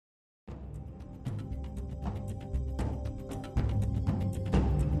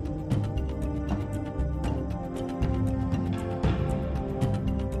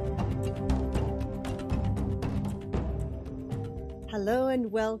Hello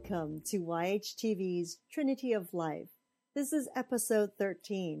and welcome to YHTV's Trinity of Life. This is episode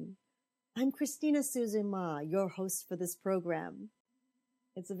 13. I'm Christina Suzuma, your host for this program.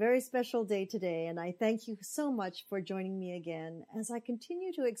 It's a very special day today, and I thank you so much for joining me again as I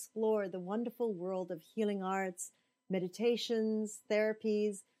continue to explore the wonderful world of healing arts, meditations,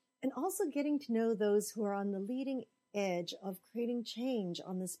 therapies, and also getting to know those who are on the leading edge of creating change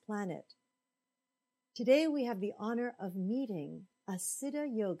on this planet. Today we have the honor of meeting a Siddha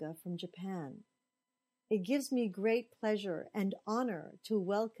Yoga from Japan. It gives me great pleasure and honor to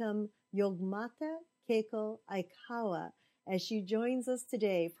welcome Yogmata Keiko Aikawa as she joins us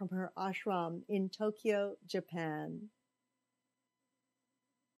today from her ashram in Tokyo, Japan.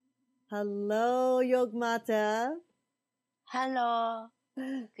 Hello, Yogmata. Hello,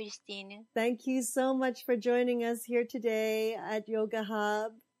 Christine. Thank you so much for joining us here today at Yoga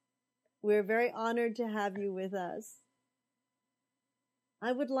Hub. We're very honored to have you with us.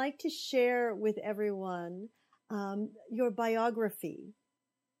 I would like to share with everyone your biography.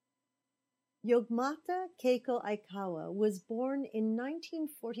 Yogmata Keiko Aikawa was born in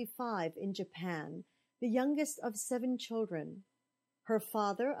 1945 in Japan, the youngest of 7 children. Her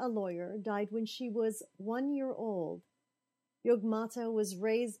father, a lawyer, died when she was 1 year old. Yogmata was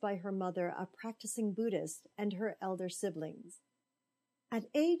raised by her mother, a practicing Buddhist, and her elder siblings. At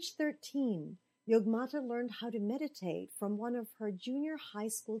age 13, Yogmata learned how to meditate from one of her junior high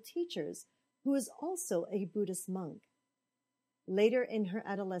school teachers, who was also a Buddhist monk. Later in her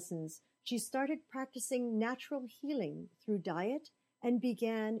adolescence, she started practicing natural healing through diet and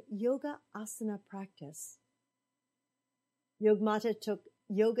began yoga asana practice. Yogmata took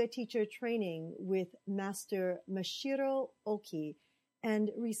yoga teacher training with Master Mashiro Oki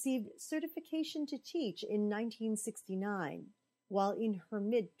and received certification to teach in 1969, while in her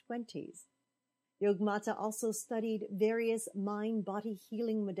mid-20s. Yogmata also studied various mind-body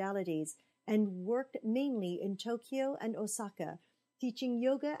healing modalities and worked mainly in Tokyo and Osaka, teaching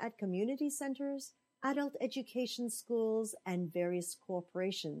yoga at community centers, adult education schools, and various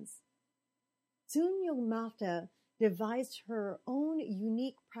corporations. Soon Yogmata devised her own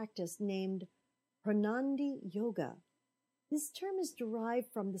unique practice named Pranandi Yoga. This term is derived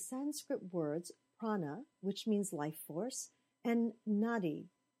from the Sanskrit words prana, which means life force, and nadi,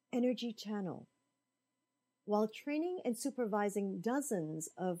 energy channel. While training and supervising dozens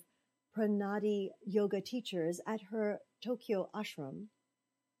of Pranadi yoga teachers at her Tokyo ashram,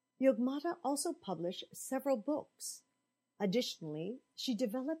 Yogmata also published several books. Additionally, she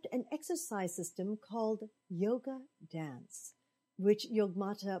developed an exercise system called Yoga Dance, which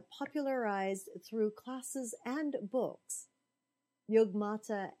Yogmata popularized through classes and books.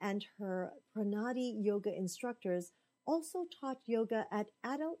 Yogmata and her Pranadi yoga instructors also taught yoga at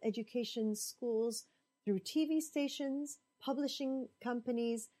adult education schools through TV stations, publishing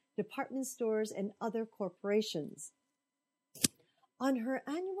companies, department stores, and other corporations. On her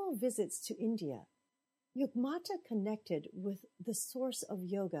annual visits to India, Yogmata connected with the source of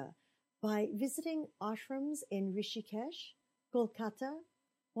yoga by visiting ashrams in Rishikesh, Kolkata,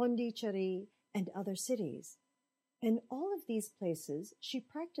 Pondicherry, and other cities. In all of these places, she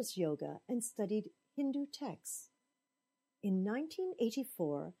practiced yoga and studied Hindu texts. In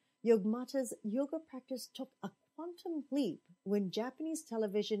 1984, Yogmata's yoga practice took a quantum leap when Japanese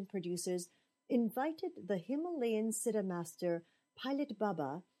television producers invited the Himalayan Siddha master Pilot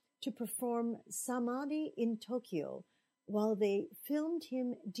Baba to perform Samadhi in Tokyo while they filmed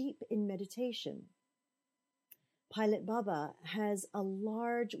him deep in meditation. Pilot Baba has a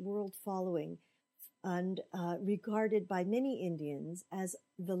large world following and regarded by many Indians as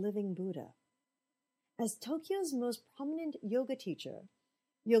the living Buddha. As Tokyo's most prominent yoga teacher,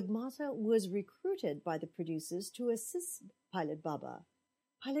 Yogmata was recruited by the producers to assist Pilot Baba.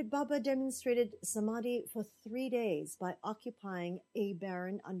 Pilot Baba demonstrated Samadhi for 3 days by occupying a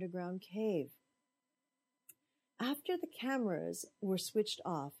barren underground cave. After the cameras were switched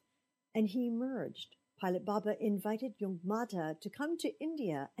off and he emerged, Pilot Baba invited Yogmata to come to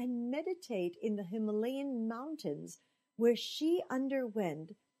India and meditate in the Himalayan mountains, where she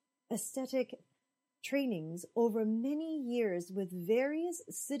underwent ascetic trainings over many years with various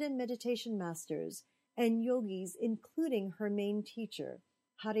Siddha meditation masters and yogis, including her main teacher,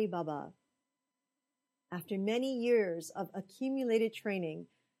 Hari Baba. After many years of accumulated training,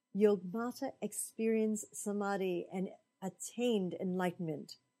 Yogmata experienced Samadhi and attained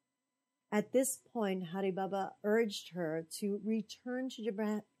enlightenment. At this point, Hari Baba urged her to return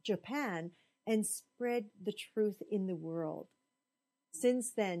to Japan and spread the truth in the world.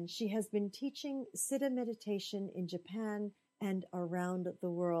 Since then, she has been teaching Siddha meditation in Japan and around the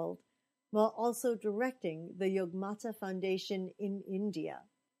world. while also directing the Yogmata Foundation in India.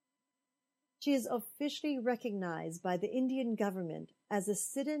 She is officially recognized by the Indian government as a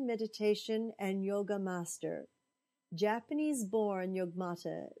Siddha meditation and yoga master. Japanese-born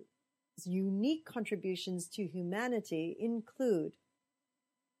Yogmata's unique contributions to humanity include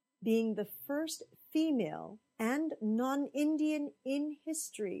being the first female and non-Indian in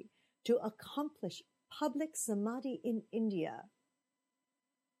history to accomplish public samadhi in India.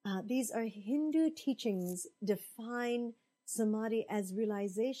 These are Hindu teachings define samadhi as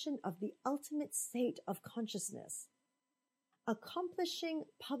realization of the ultimate state of consciousness. Accomplishing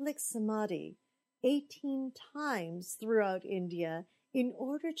public samadhi 18 times throughout India in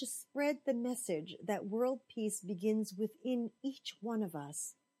order to spread the message that world peace begins within each one of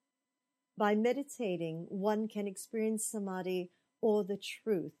us. By meditating, one can experience samadhi or the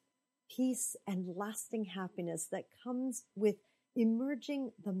truth, peace and lasting happiness that comes with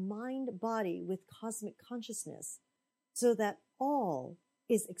emerging the mind-body with cosmic consciousness, so that all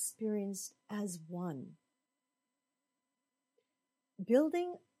is experienced as one.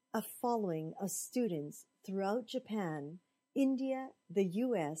 Building a following of students throughout Japan, India, the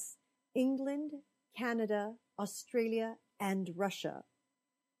US, England, Canada, Australia, and Russia.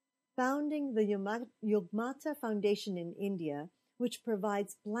 Founding the Yogmata Foundation in India, which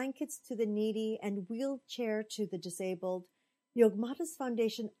provides blankets to the needy and wheelchair to the disabled. Yogmata's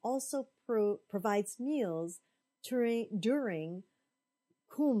foundation also provides meals during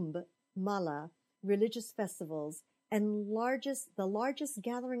Kumbh Mela, religious festivals, and the largest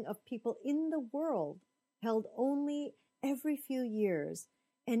gathering of people in the world, held only every few years.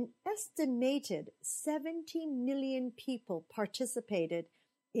 An estimated 70 million people participated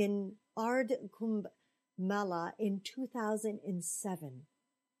in Ard Kumbh Mela in 2007.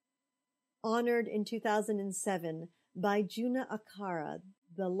 Honored in 2007 by Juna Akara,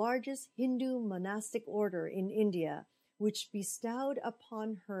 the largest Hindu monastic order in India, which bestowed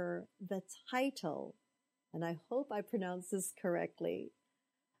upon her the title, and I hope I pronounce this correctly,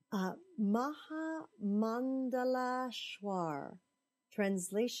 Mahamandaleshwar.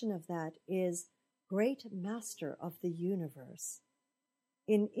 Translation of that is Great Master of the Universe.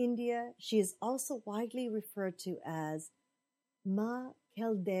 In India, she is also widely referred to as Ma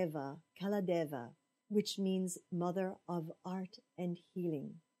Kaladeva, which means Mother of Art and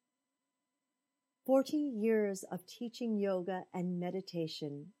Healing. 40 years of teaching yoga and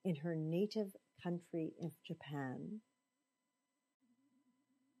meditation in her native country of Japan.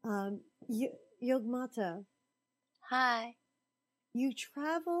 Yogmata. Hi. You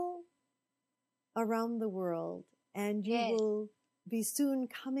travel around the world and you Yes. will be soon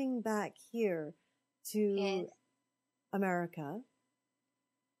coming back here to Yes. America.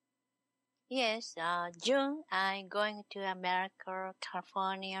 Yes, June I'm going to America,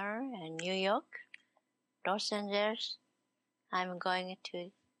 California, and New York, Los Angeles. I'm going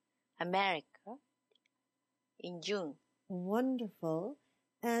to America in June. Wonderful.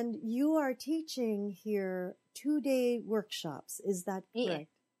 And you are teaching here 2-day workshops. Is that correct?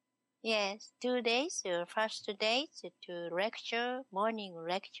 Yes, 2 days. First day to lecture, morning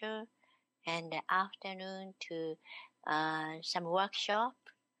lecture, and the afternoon to some workshop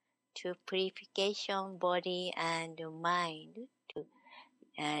to purification body and mind. To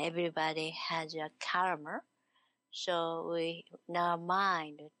everybody has a karma, so we our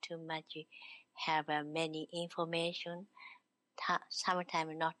mind too much have many information.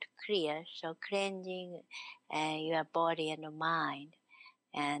 Sometimes not clear, so cleansing your body and mind,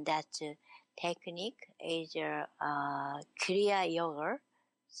 and that technique is Kriya Yoga.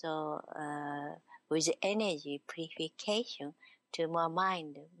 So with energy purification to more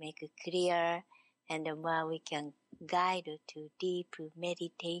mind, make it clear, and the more we can guide to deep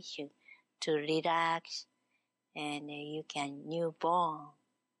meditation to relax, and you can newborn.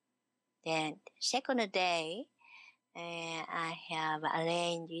 Then second day, I have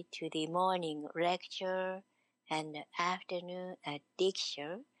arranged to the morning lecture and afternoon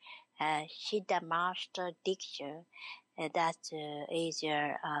diksha, Siddha Master diksha. That is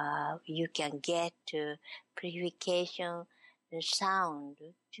you can get purification sound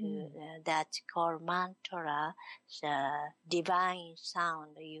to that's called mantra, divine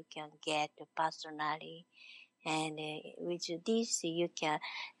sound you can get personally. And with this, you can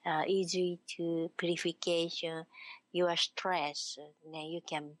easy to purification your stress. Then you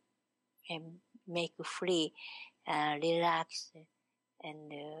can make free, relax,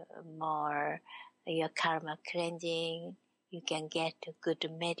 and more your karma cleansing. You can get a good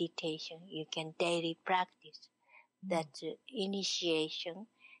meditation. You can daily practice. That's initiation.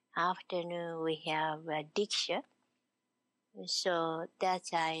 Afternoon we have diksha. So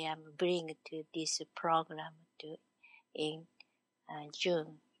that's I am bring to this program in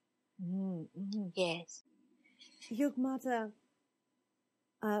June. Mm-hmm. Yes. Yugmata,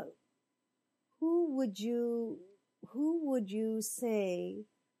 who would you say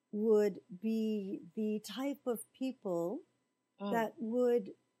would be the type of people that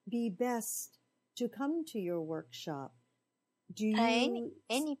would be best to come to your workshop? Do you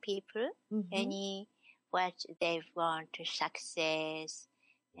any people, mm-hmm. any what they want to success,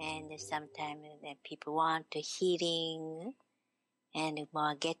 and sometimes people want to healing and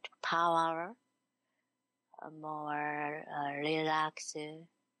more get power, more relax,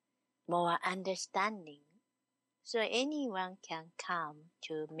 more understanding. So anyone can come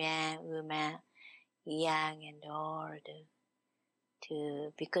to man, woman, young and old,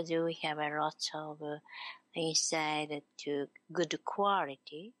 because we have a lot of inside to good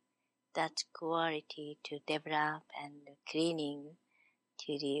quality, that quality to develop and cleaning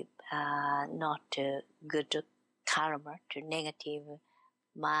to the not good karma, to negative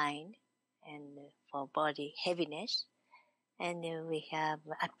mind and for body heaviness. And we have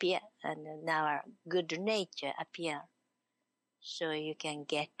appear, and our good nature appear. So you can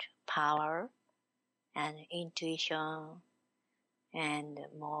get power and intuition and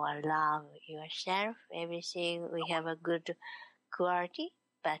more love yourself, everything. We have a good quality,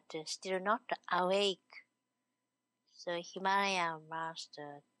 but still not awake. So Himalayan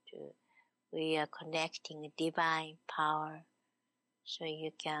Master, we are connecting divine power, so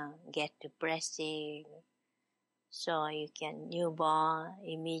you can get the blessing, so you can newborn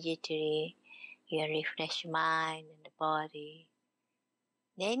immediately, you refresh mind and the body.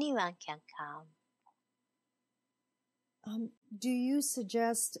 Anyone can come. Do you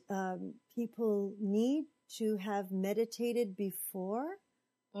suggest people need to have meditated before,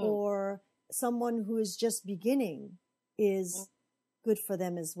 or someone who is just beginning is good for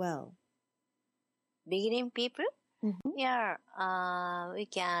them as well? Beginning people? Mm-hmm. Yeah, we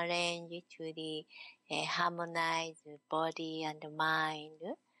can arrange to the harmonize the body and the mind.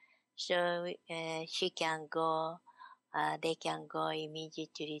 So she can go, they can go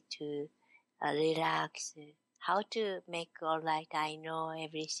immediately to relax. How to make all right, I know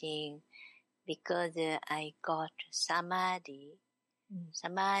everything, because I got samadhi.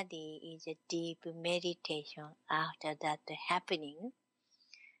 Samadhi is a deep meditation after that happening.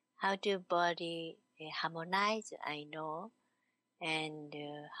 How to body harmonize, I know, and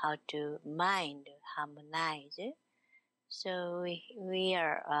how to mind harmonize. So we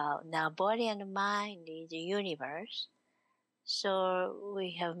are, now body and mind is a universe. So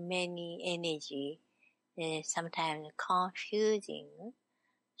we have many energy, sometimes confusing.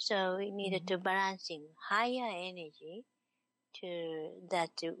 So we need to balancing higher energy to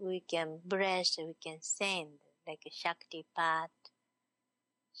that we can bless, we can send like a Shakti path.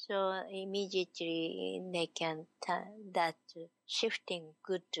 So immediately they can that shifting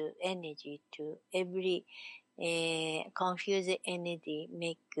good energy to every confused energy,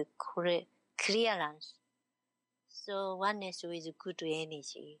 make clearance. So oneness with good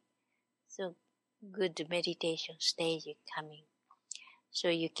energy. So good meditation stage coming. So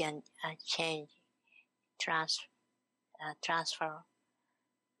you can change, transfer.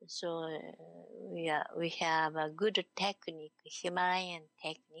 So we have a good technique, Himalayan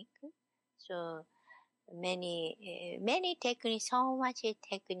technique. So many techniques, so much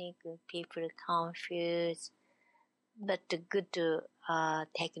technique, people confuse, but the good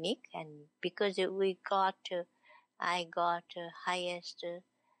technique, and because I got highest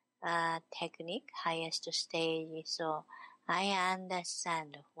technique, highest stage, so I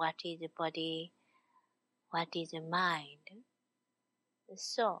understand what is the body, what is the mind.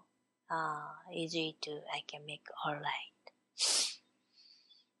 So easy to I can make all right.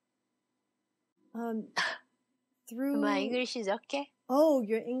 Through My English is okay. Oh,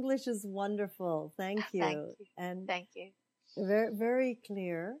 your English is wonderful. Thank you. Thank you. And thank you. Very, very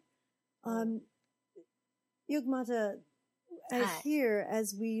clear. Yugmata, here,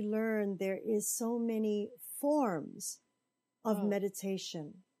 as we learn, there is so many forms of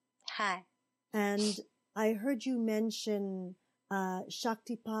meditation. Hi. And I heard you mention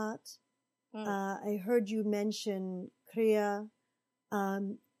Shaktipat. I heard you mention Kriya.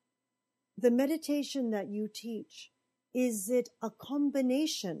 The meditation that you teach, is it a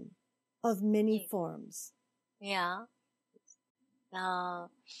combination of many forms? Yeah.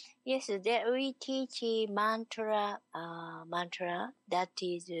 Yes, we teach mantra that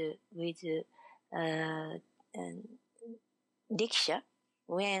is with Diksha.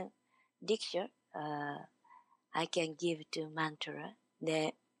 When Diksha, I can give to mantra,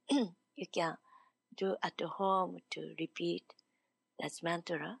 then you can do at home to repeat that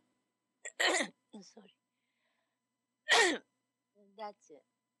mantra. Sorry. That's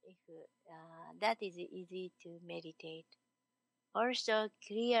if that is easy to meditate. Also,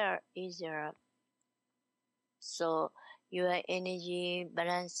 clear is so your energy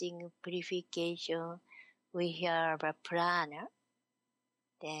balancing purification. We have a prana.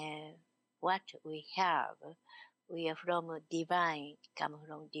 Then what we have, we are from divine, come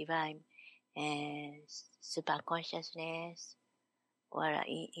from divine and super consciousness, or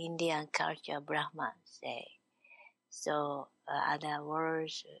in Indian culture, Brahman say. So, other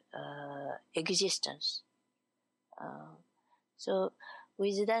words, existence. So,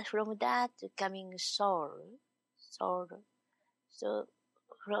 with that, from that coming soul. So,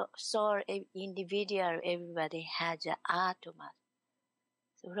 soul, individual, everybody has an atma.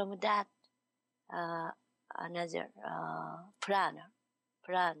 So, from that, another prana,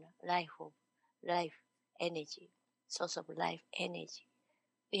 life energy, source of life energy.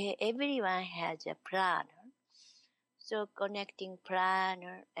 Everyone has a prana. So connecting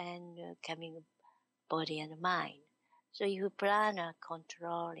prana and coming body and mind. So you prana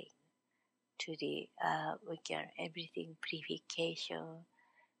controlling to the we can everything purification.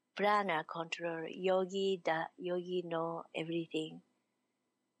 Prana control yogi know everything.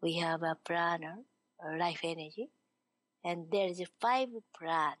 We have a prana, life energy, and there is 5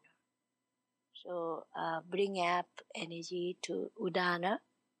 prana. So bring up energy to udana,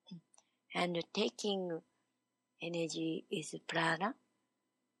 and taking energy is prana,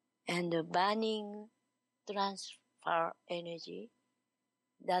 and burning transfer energy,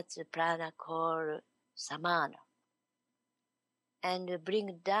 that's prana called samana. And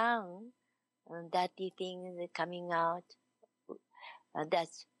bring down dirty things coming out,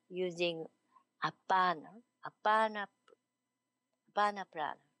 that's using apana prana.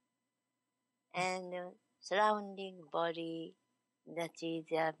 And surrounding body, that is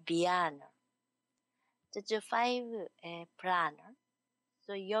dhyana. That's 5 prana.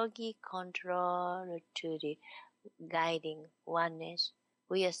 So yogi control to the guiding oneness.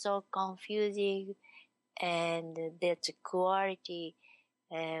 We are so confusing, and that's quality.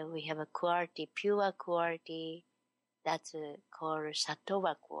 We have a quality, pure quality. That's called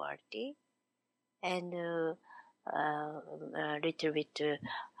sattva quality, and little bit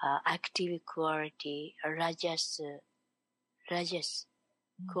active quality, rajas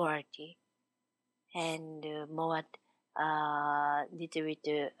quality, and more little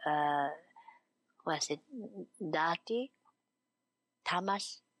bit was it dirty,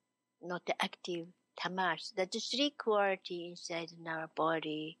 tamas, not active, tamas. That's 3 quality inside our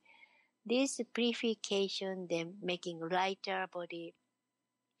body. This purification, then making lighter body.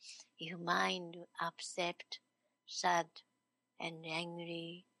 If mind upset, sad, and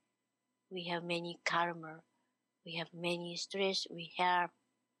angry, we have many karma, we have many stress we have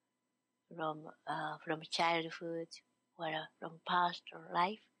from childhood or from past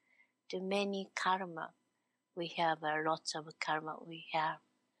life to many karma. We have lots of karma we have.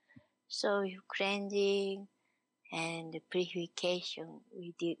 So cleansing and purification,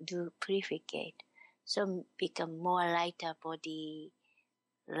 we do purificate. So become more lighter body,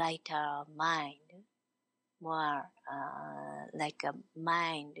 lighter mind, more like a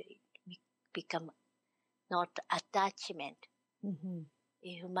mind become not attachment. Mm-hmm.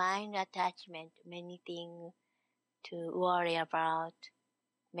 If mind attachment, many things to worry about,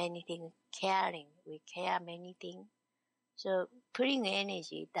 many things caring, we care many things. So putting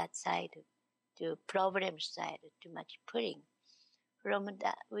energy that side to problem side, too much putting. From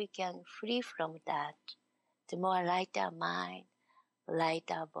that we can free from that to more lighter mind,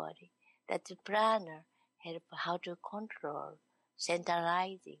 lighter body. That's prana help how to control,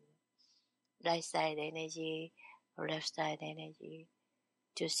 centralizing right side energy, left side energy,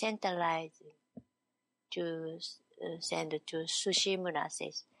 to centralize, to send to Sushimura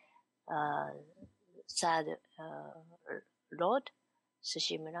says, third Lord,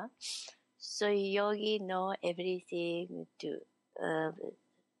 Sushimura. So yogi know everything to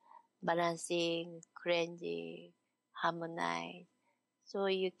balancing, cleansing, harmonize. So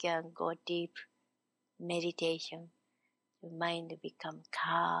you can go deep meditation. Your mind become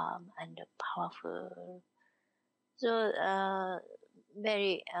calm and powerful. So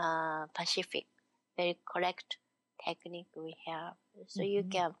very Pacific, very correct technique we have. So you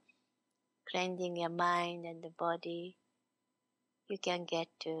can cleansing your mind and the body. You can get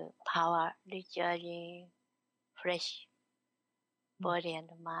to power, recharging, fresh body and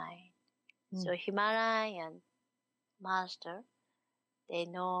mind. So Himalayan master, they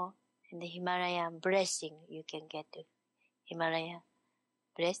know in the Himalayan blessing you can get to Himalayan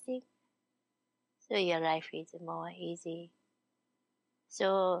blessing. so your life is more easy.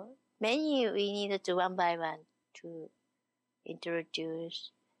 So many we need to one by one to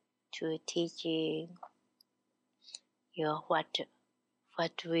introduce to teaching what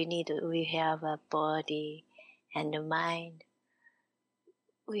we need. We have a body and a mind.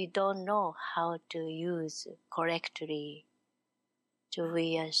 We don't know how to use correctly. So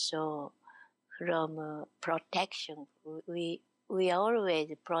we are so from protection. We always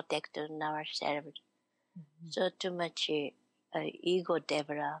protect ourselves. Mm-hmm. So too much ego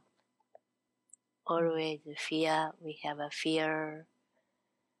develop. Always fear. We have a fear.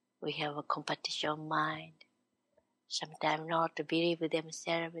 We have a competition mind. Sometimes not to believe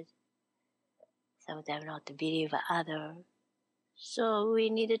themselves. Sometimes not to believe others. So we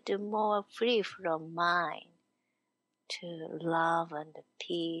needed to more free from mind to love and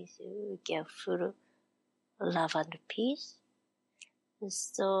peace. We get full love and peace.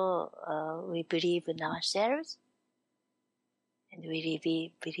 So we believe in ourselves and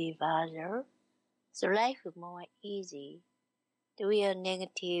we believe others. So life is more easy. We are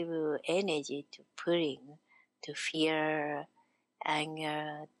negative energy to putting, to fear,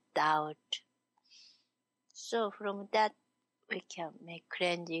 anger, doubt. So from that we can make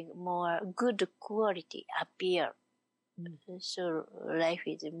cleansing more good quality appear. Mm-hmm. So life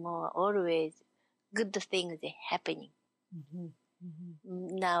is more always good things happening. Mm-hmm.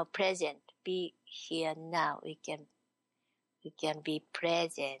 Mm-hmm. Now present, be here now. We can be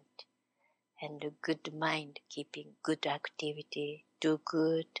present and a good mind, keeping good activity, do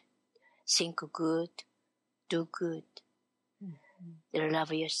good, think good, do good. Mm-hmm.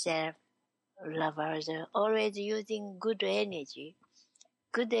 Love yourself, love others. Always using good energy.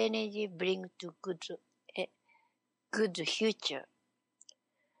 Good energy brings to good future.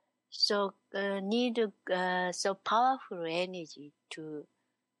 So need so powerful energy to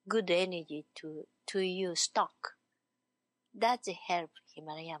good energy to you stock. That's help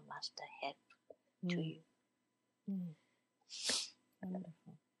Himalayan master help to you. Mm.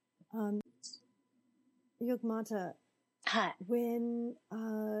 Wonderful. Yogmata, Hi. when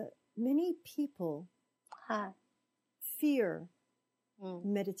many people Hi. fear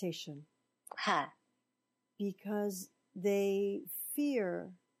meditation Hi. because they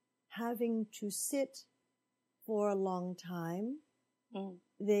fear having to sit for a long time,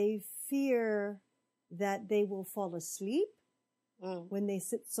 they fear that they will fall asleep when they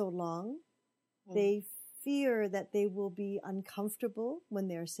sit so long, they fear that they will be uncomfortable when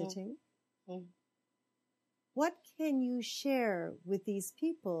they're sitting. What can you share with these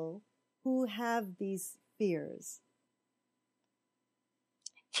people who have these fears?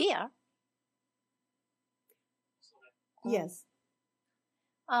 Fear? Yes.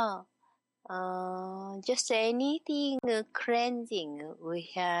 Just anything cleansing, we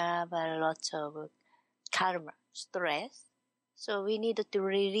have a lot of karma, stress. So we need to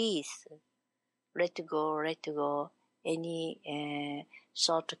release, let go, any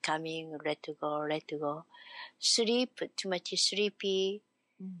thought coming, let go. Sleep, too much sleepy,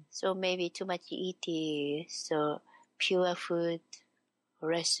 so maybe too much eating, so pure food,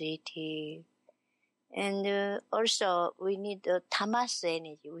 less eating. And also we need tamas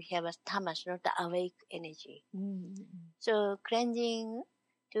energy. We have a tamas, not the awake energy. So cleansing,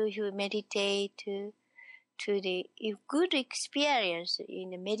 to meditate, to the good experience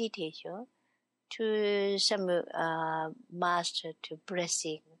in the meditation, to some master to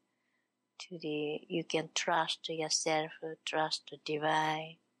blessing, to the you can trust yourself, trust the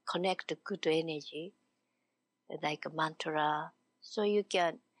divine, connect good energy, like a mantra, so you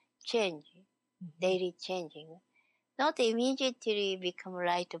can change, daily changing. Not immediately become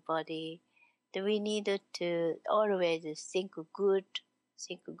light body. We need to always think good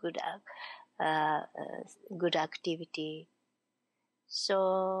good activity.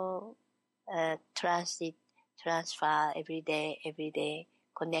 So transfer every day,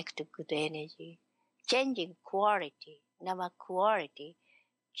 connect good energy, changing quality, number quality,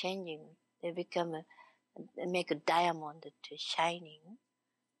 changing. They become make a diamond to shining.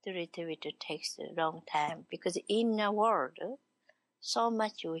 The little bit takes a long time because in the world, so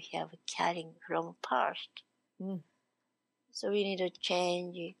much we have carrying from past. So we need to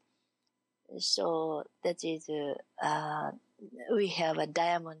change. So that is, we have a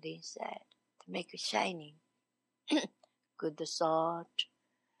diamond inside to make it shining. Good thought,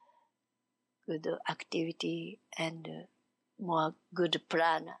 good activity, and more good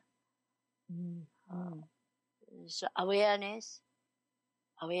prana. So awareness,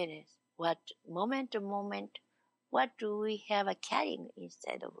 what moment, what do we have a carrying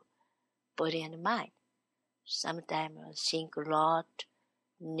inside of body and mind? Sometimes think a lot,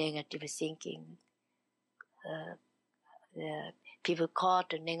 negative thinking, people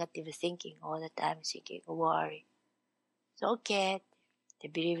caught negative thinking all the time, thinking, worry. It's okay. They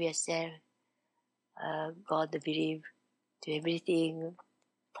believe yourself. God believe to everything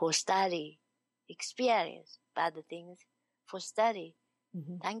for study, experience bad things for study.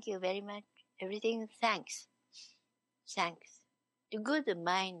 Mm-hmm. Thank you very much. Everything, thanks. Thanks. The good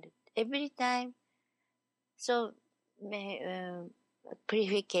mind every time. So,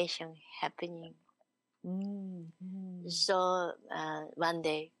 purification happening. Mm-hmm. So, one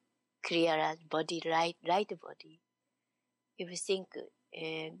day, clear as body, right body. If you think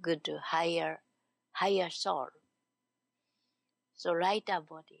good, higher soul. So, lighter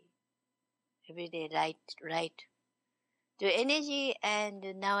body. Every day, right. The energy and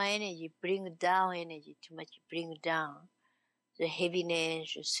now energy bring down energy, too much bring down. The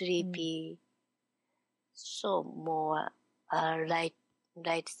heaviness, sleepy. So more right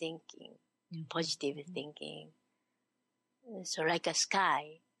thinking, positive thinking. So like a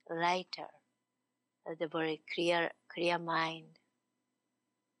sky, lighter, the very clear mind.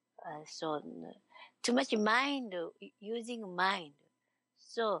 So too much mind, using mind.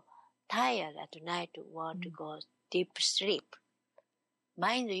 So tired at night, want to go deep sleep.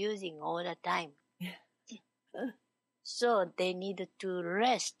 Mind using all the time. So they need to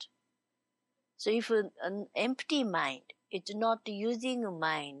rest. So if an empty mind, it's not using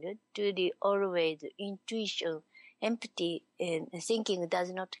mind to the always intuition, empty thinking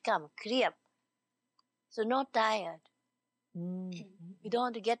does not come clear. So not tired. You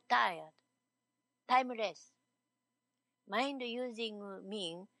don't get tired. Timeless. Mind using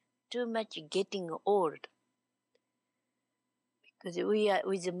mean too much getting old. Because we are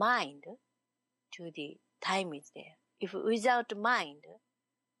with mind to the time is there. If without mind,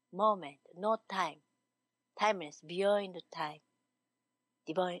 moment, not time. Timeless, beyond time.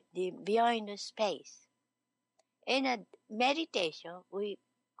 Beyond space. In a meditation, we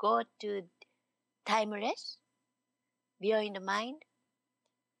go to timeless, beyond the mind,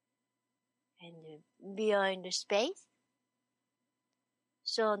 and beyond space.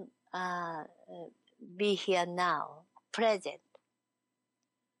 So, be here now, present.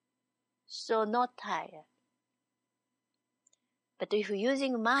 So not tired. But if you're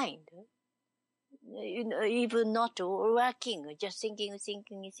using mind, even not working, just thinking,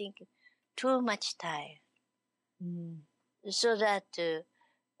 too much tired. So that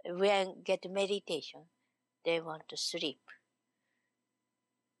when get meditation, they want to sleep.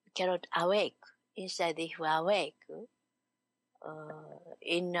 Cannot awake. Inside, if we awake,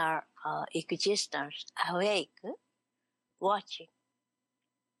 inner existence, awake, watching.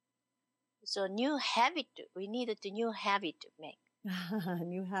 So new habit, we need a new habit to make.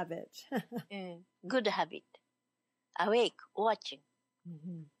 New habit. Good habit. Awake, watching.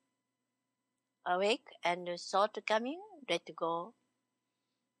 Awake and thought coming, let go.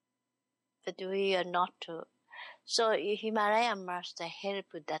 But we are not. So Himalayan master help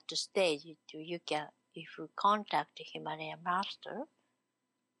that stage to you can, if you contact Himalayan master,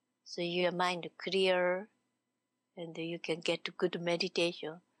 so your mind clear and you can get good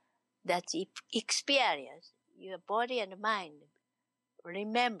meditation. That's experience. Your body and mind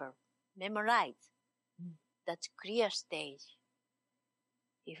memorize. That's clear stage.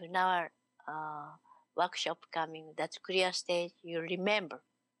 If now workshop coming, that's clear stage, you remember.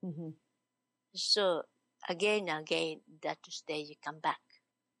 So again, that stage come back.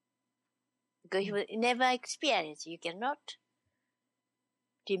 Because if you never experience, you cannot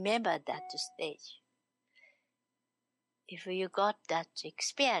remember that stage. If you got that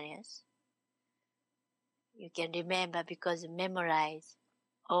experience, you can remember because memorize,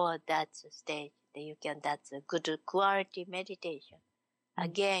 that's a stage that you can, that's a good quality meditation.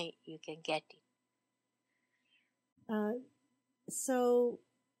 Again, you can get it. So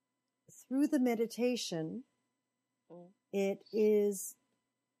through the meditation, it is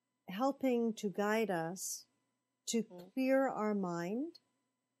helping to guide us to clear our mind.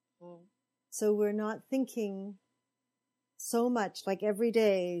 So we're not thinking so much, like every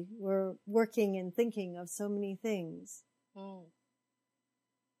day we're working and thinking of so many things.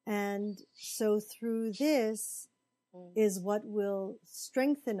 And so through this is what will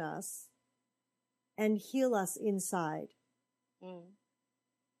strengthen us and heal us inside.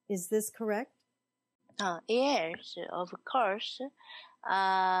 Is this correct? Yes, of course.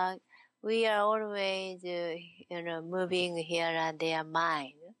 We are always, moving here and there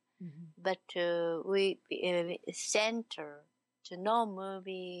mind. But we center to no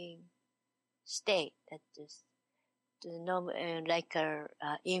moving state, that is, to no like a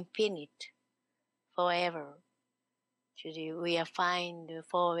infinite, forever, Actually, we are find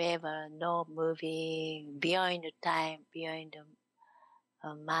forever, no moving, beyond the time, beyond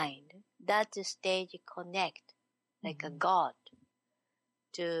the mind. That stage connect, like a God.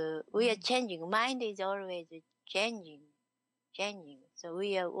 We are changing. Mind is always changing. So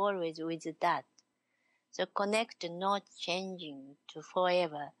we are always with that. So connect, not changing to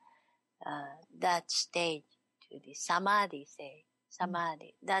forever. That stage to the samadhi,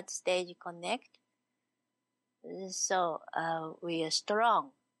 samadhi. That stage connect. So we are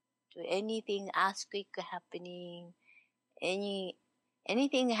strong to anything earthquake happening,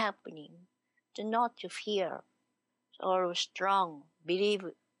 anything happening, to not to fear, or strong, believe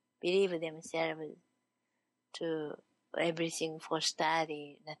themselves to everything for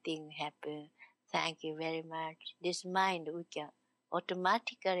study, nothing happen. Thank you very much. This mind, we can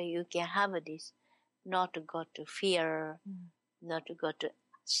automatically you can have this, not to go to fear, not to go to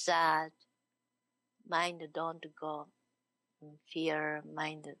sad. Mind don't go fear.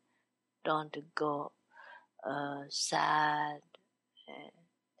 Mind don't go sad.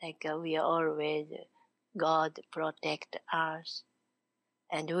 Like we are always, God protect us,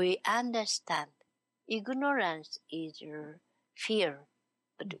 and we understand. Ignorance is fear,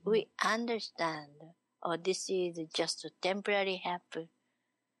 but we understand. Oh, this is just a temporary happen.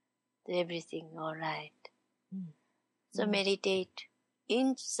 Everything all right. So meditate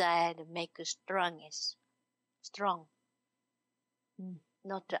inside, make strong.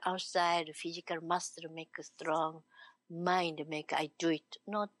 Not outside physical muscle make strong, mind make I do it.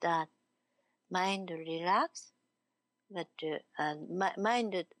 Not that. Mind relax, but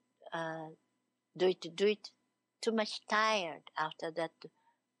mind do it. Too much tired. After that,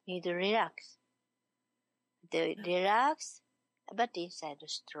 need to relax. Relax, but inside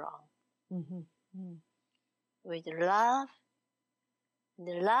strong. With love,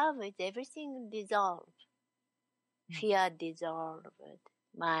 the love is everything dissolved. Fear dissolved,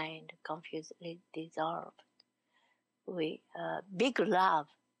 mind confused dissolved. We big love,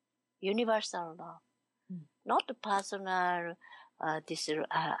 universal love, not personal. This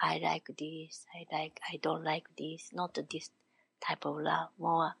I like this. I don't like this. Not this type of love.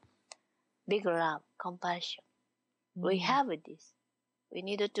 More big love, compassion. We have this. We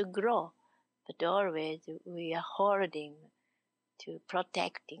need to grow, but always we are holding to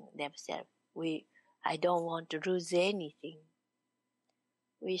protecting themselves. I don't want to lose anything.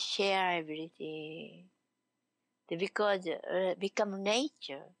 We share everything. Because become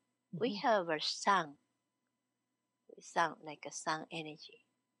nature, we have a sun. Sun like a sun energy.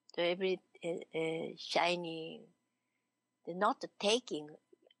 So every shining, not taking,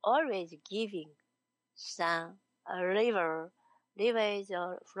 always giving. Sun, a river is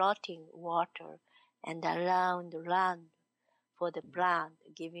a floating water, and around land for the plant,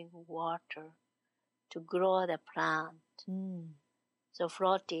 giving water to grow the plant. So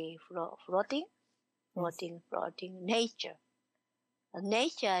floating, nature.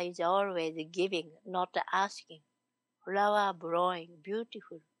 Nature is always giving, not asking. Flower blowing,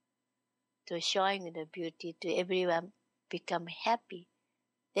 beautiful, to showing the beauty to everyone, become happy.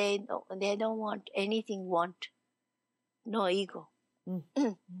 They don't want anything, no ego.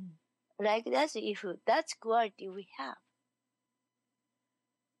 Like that's that's quality we have.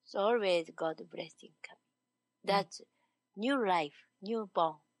 So always God blessing coming. That's new life, new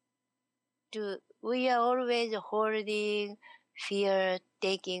born. We are always holding fear,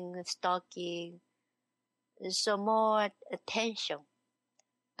 taking, stalking. So more attention.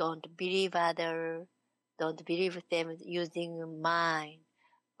 Don't believe others. Don't believe them using mind,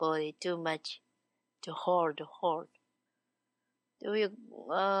 body too much to hold. We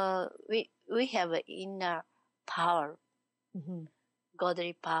have an inner power,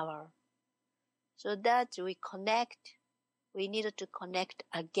 godly power. So that we connect. We need to connect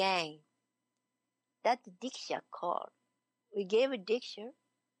again. That Diksha called. We gave Diksha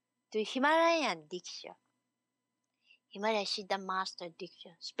to Himalayan Diksha. Himalaya Siddha Master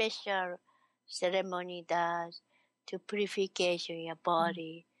Diksha. Special ceremony does to purification your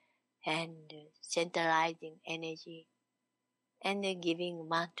body and centralizing energy and giving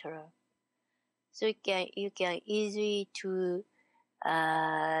mantra. So you can easily to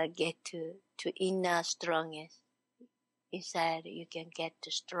get to inner strongness. Inside you can get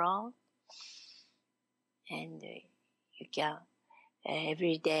strong, and you can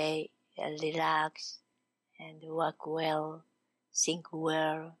every day relax and work well, think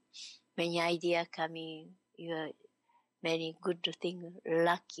well. Many ideas coming, you are many good things,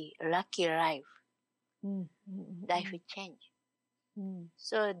 lucky life. Life will change.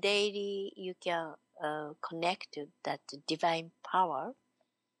 So daily you can connect to that divine power,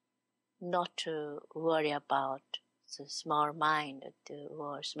 not to worry about So small mind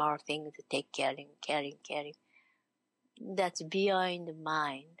or small things to take caring. That's beyond the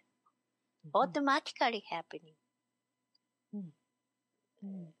mind, automatically happening.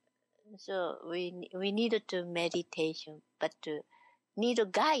 So we need to meditation, but need a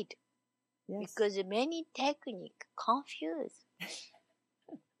guide. Yes. Because many techniques confuse.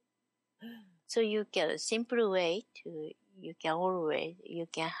 So you can simple way you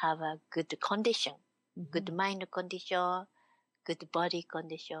can have a good condition, good mind condition, good body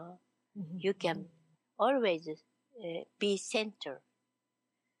condition. You can always be centered.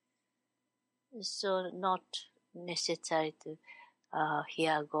 So not necessary to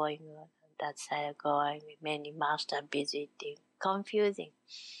here going, that side going, many master visiting, confusing.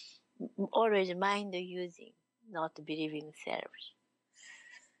 Always mind using, not believing selves.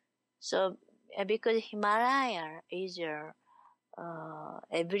 So because Himalaya is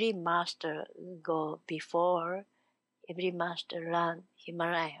every master go before, every master learn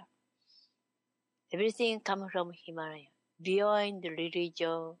Himalaya. Everything comes from Himalaya, beyond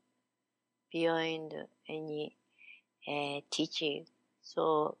religion, beyond any teaching.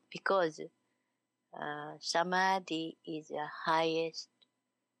 So because Samadhi is the highest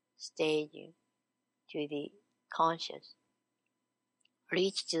stage to the conscious.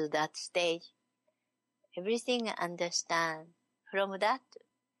 Reach to that stage, everything understand. From that,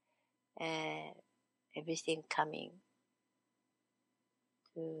 everything coming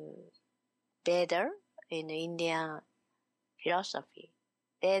to Veda in Indian philosophy.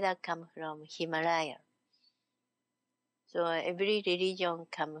 Veda come from Himalaya. So every religion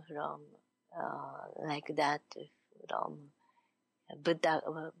come from like that, from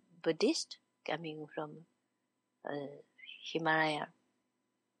Buddhist coming from Himalaya.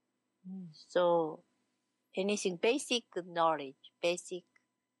 So anything basic knowledge, basic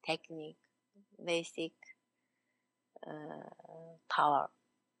technique, basic power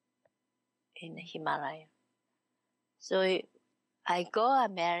in Himalaya. So I go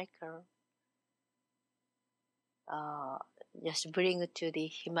America, just bring to the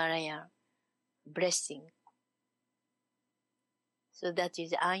Himalaya blessing. So that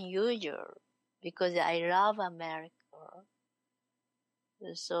is unusual because I love America.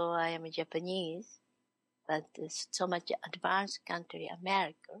 So I am Japanese, but so much advanced country,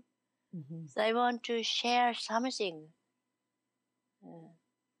 America. So I want to share something,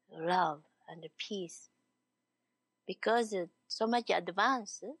 love and peace, because so much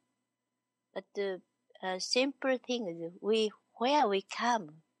advanced. But the simple thing is, where we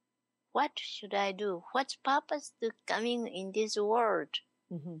come, what should I do? What's purpose to coming in this world?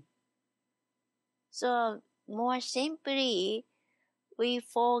 So more simply, we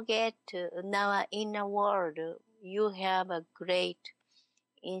forget now in a world, you have a great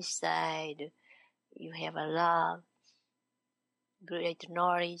inside, you have a love, great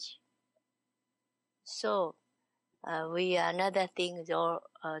knowledge. So we another thing is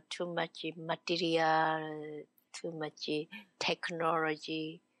too much material, too much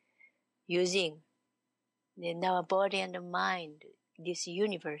technology using. In our body and mind, this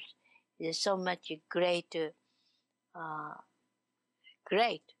universe is so much great.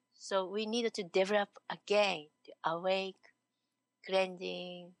 So we need to develop again, to awake,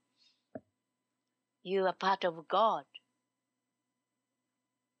 cleansing. You are part of God.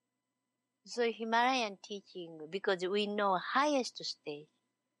 So Himalayan teaching, because we know highest stage,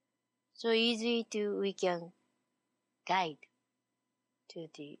 so easy we can guide to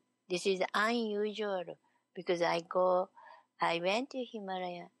this is unusual because I went to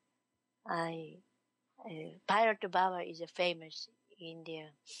Himalaya. Pilot Baba is a famous Indian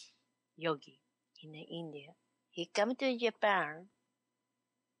yogi in India. He come to Japan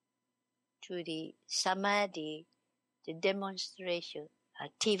to the Samadhi, the demonstration,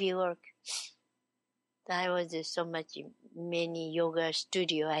 TV work. There was so much, many yoga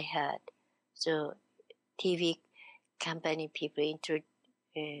studio I had. So TV company people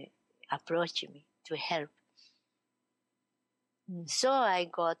approached me to help. So I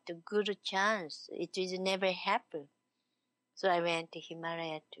got a good chance. It is never happened. So I went to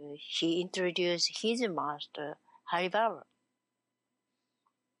Himalaya he introduced his master, Haribaba.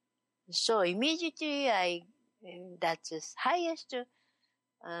 So immediately that's the highest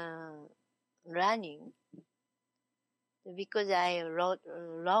running, because I wrote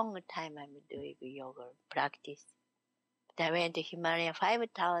a long time I'm doing yoga practice. But I went to Himalaya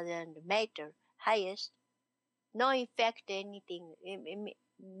 5,000 meters, highest, no effect anything.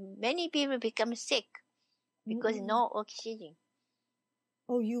 Many people become sick because no oxygen.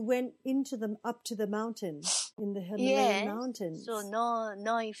 Oh, you went up to the mountain, in the Himalayan mountains. So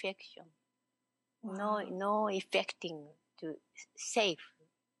no infection. Wow. No affecting to safe.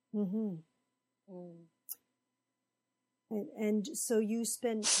 Mm-hmm. And so you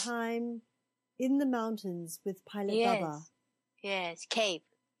spent time in the mountains with Pilot Baba. Yes, cave.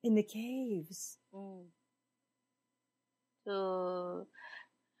 In the caves. So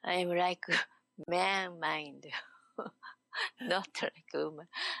I'm like man mind, not like woman.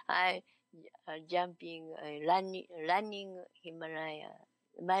 I jumping, running Himalaya.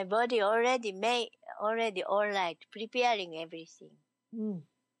 My body already all right, preparing everything.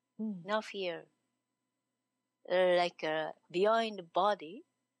 No fear. Like beyond the body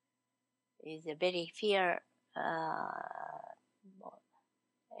is a very fear.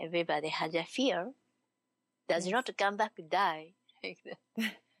 Everybody has a fear. Does not come back, die.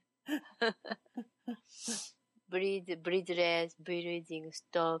 Breathless, breathing,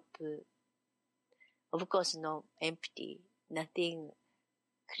 stop. Of course, no empty, nothing,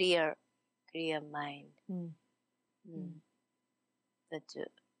 clear mind. That's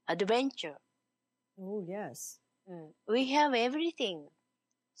adventure. Oh, yes. We have everything.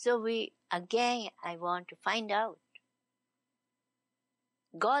 So I want to find out.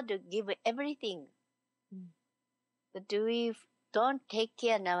 God give everything. But we don't take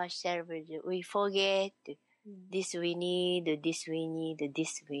care of ourselves. We forget this we need, this we need,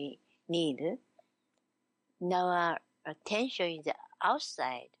 this we need. Now our attention is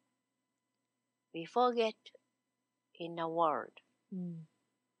outside. We forget in the world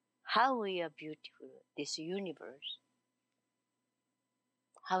how we are beautiful, this universe.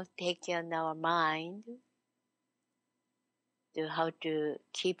 How to take care of our mind, how to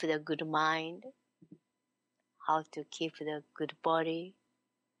keep the good mind, how to keep the good body.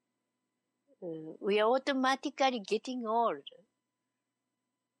 We are automatically getting old.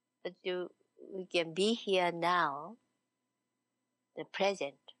 But we can be here now. The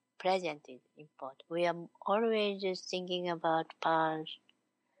present is important. We are always just thinking about past,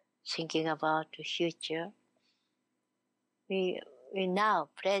 thinking about the future. We now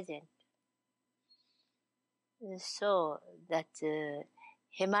present. So that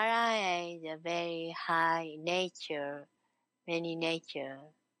Himalaya is a very high nature, many nature,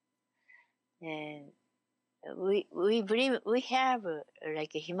 and we believe we have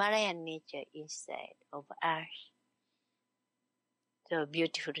like a Himalayan nature inside of Earth. So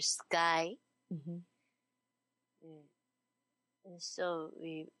beautiful sky. So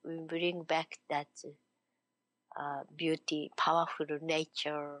we bring back that beauty, powerful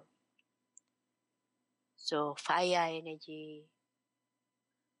nature. So fire energy,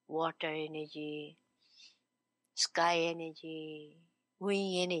 water energy, sky energy,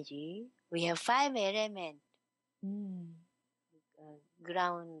 wind energy. We have 5 elements.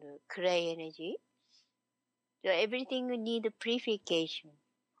 Ground, clay energy. So everything need purification.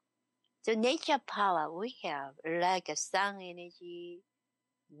 So nature power we have like a sun energy,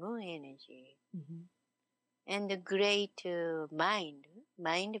 moon energy, and the great mind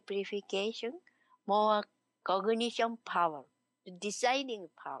purification, more cognition power, deciding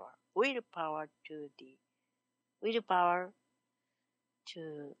power, willpower to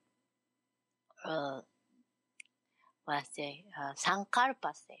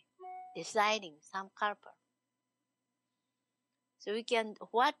sankalpa, deciding sankalpa. So we can,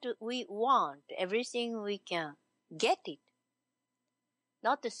 what we want, everything we can get it.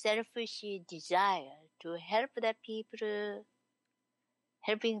 Not a selfish desire to help the people,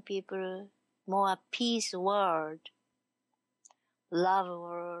 helping people, more peace world, love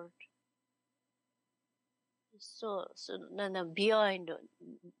world. So no, beyond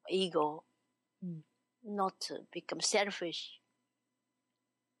ego, not become selfish.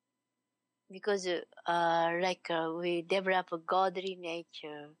 Because we develop a godly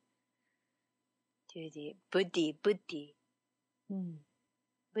nature to the buddhi. Buddhi.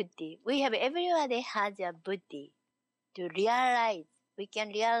 We have, everybody has a buddhi to realize. We can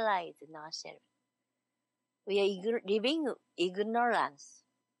realize in ourselves. We are living ignorance,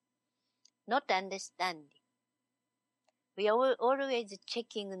 not understanding. We are always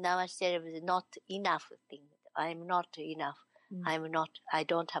checking ourselves, not enough things. I'm not enough. I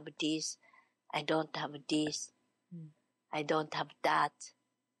don't have this. I don't have this. I don't have that.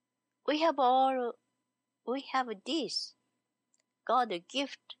 We have this. God a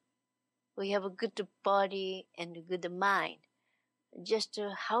gift. We have a good body and a good mind. Just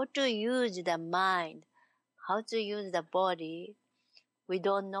how to use the mind, how to use the body, we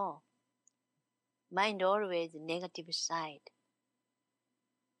don't know. Mind always negative side.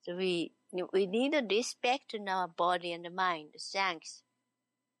 So we need to respect in our body and mind. Thanks.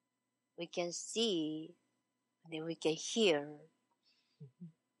 We can see, then we can hear,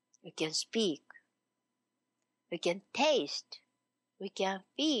 we can speak. we can taste, we can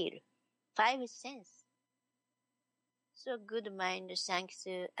feel, 5 senses. So good mind, thanks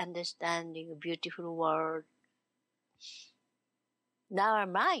to understanding beautiful world. Now our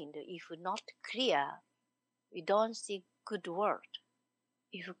mind, if not clear, we don't see good world.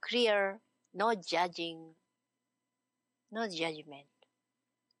 If clear, no judging, no judgment.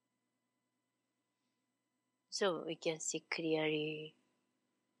 So we can see clearly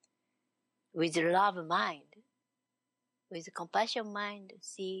with love mind, with compassion mind,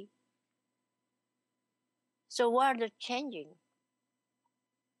 see. So world changing.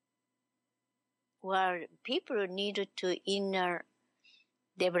 Where people need to inner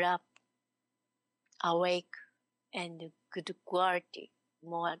develop, awake, and good quality,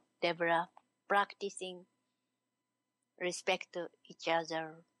 more develop, practicing, respect each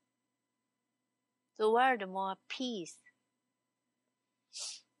other. The world more peace.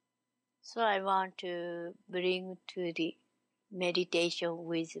 So I want to bring to the meditation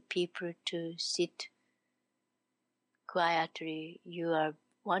with people to sit quietly. You are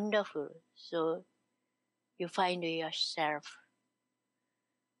wonderful. So you find yourself.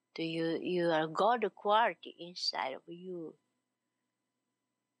 You are God quality inside of you.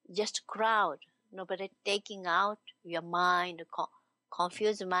 Just crowd. Nobody taking out your mind,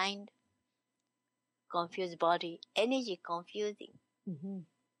 confused mind, confused body, energy confusing. Mm-hmm.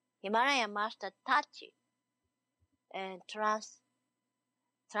 Himalayan master touch and transfer,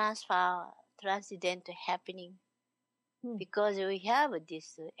 transcendent happening because we have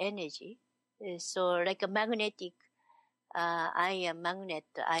this energy. So like a magnetic iron magnet,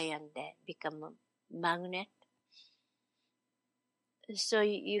 iron then become a magnet. So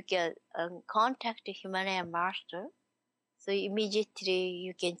you can contact the Himalayan master. So immediately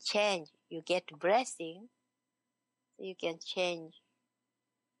you can change. You get blessing. So you can change.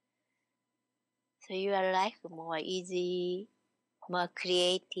 So you are like more easy, more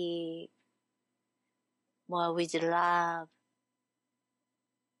creative, more with love,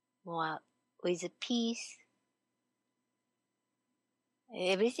 more with peace.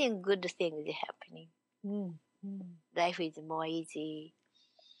 Everything good thing is happening. Life is more easy.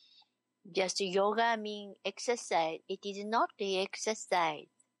 Just yoga means exercise. It is not the exercise.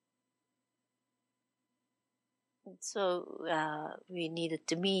 So we need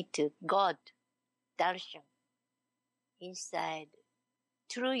to meet God, darshan, inside,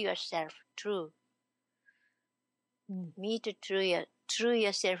 through yourself, true. Meet through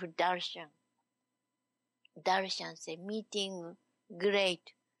yourself, darshan. Darshan say meeting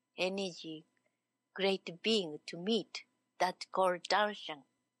great energy, great being to meet. That's called darshan.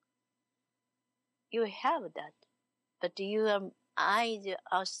 You have that, but your eyes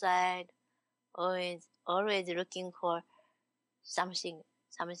outside, always looking for something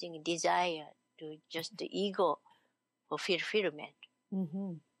desire to just the ego for fulfillment.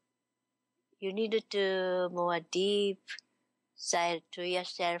 Mm-hmm. You need to more deep side to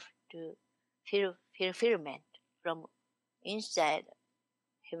yourself to feel fulfillment from inside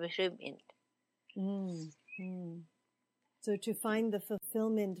fulfillment. So to find the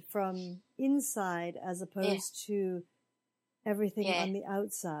fulfillment from inside as opposed to everything on the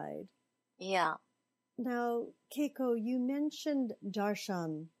outside. Yeah. Now, Keiko, you mentioned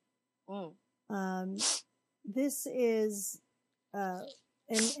darshan. This is an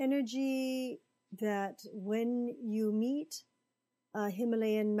energy that when you meet a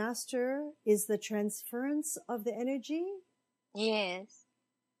Himalayan master is the transference of the energy? Yes,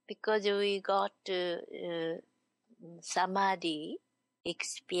 because we got samadhi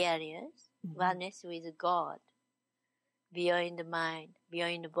experience, oneness with God, beyond the mind,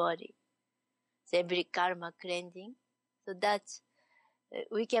 beyond the body. So every karma cleansing. So that's,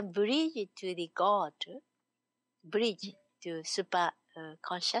 we can bridge to the God, bridge to super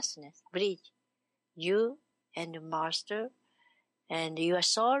consciousness, bridge you and the master and your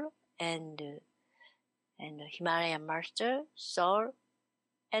soul and Himalayan master, soul,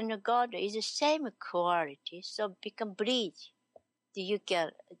 and God is the same quality. So become bridge. You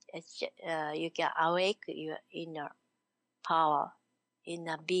can awake your inner power,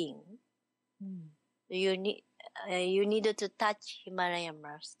 inner being. You need to touch Himalayan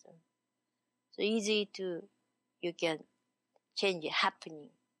master. So easy to, you can change happening,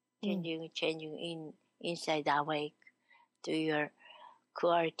 changing inside awake to your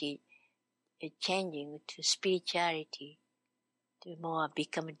quality, changing to spirituality, to more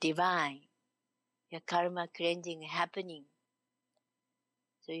become divine. Your karma cleansing happening.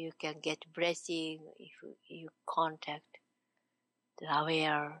 So you can get blessing if you contact the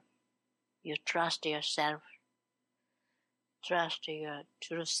aware, you trust yourself, trust your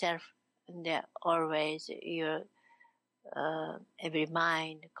true self And then always your every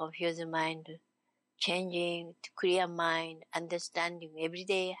mind, confused mind, changing to clear mind, understanding,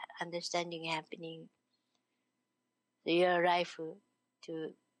 everyday understanding happening. So your life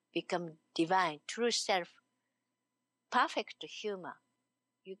to become divine, true self, perfect human.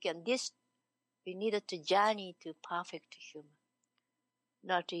 You need to journey to perfect human,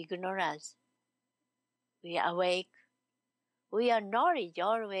 not ignorance. We are awake. We are knowledge,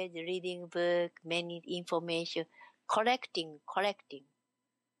 always reading book, many information, collecting.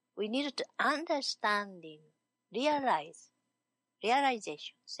 We need to understanding, realization,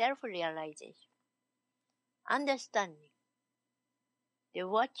 self-realization, understanding. The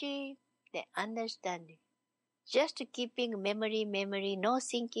watching, the understanding. Just keeping memory, no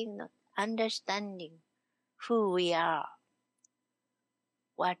thinking, no understanding who we are,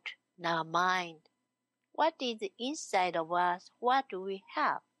 what in our mind, what is inside of us, what we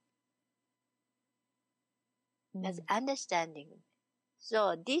have. That's understanding.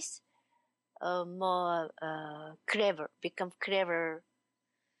 So this more clever, become clever,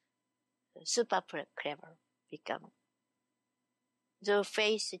 super clever, become. The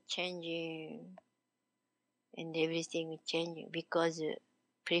face changing and everything changing because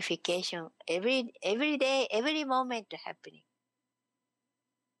purification every day, every moment happening.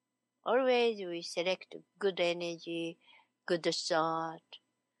 Always we select good energy, good thought,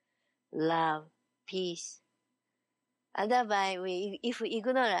 love, peace. Otherwise, if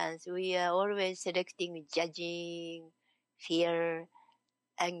ignorance, we are always selecting judging, fear,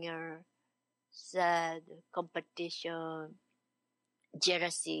 anger, sad, competition,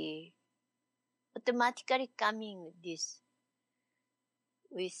 jealousy. Automatically coming this.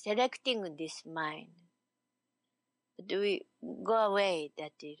 We selecting this mind. But we go away,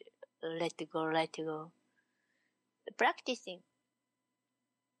 that is, let go. Practicing.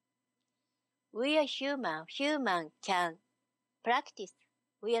 We are human. Human can practice.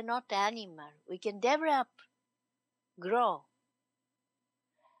 We are not animal. We can develop, grow.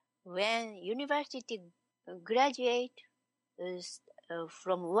 When university graduate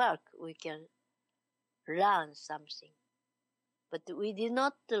from work, we can learn something. But we did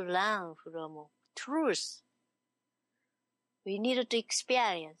not learn from truth. We need to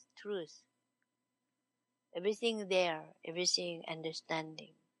experience truth. Everything there, everything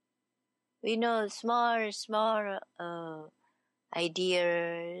understanding. We know small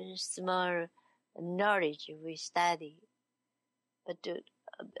ideas, small knowledge we study. But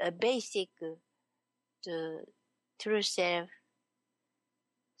a basic the true self,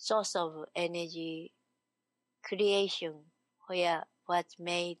 source of energy, creation, where what's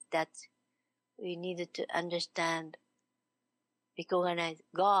made, that we need to understand, recognize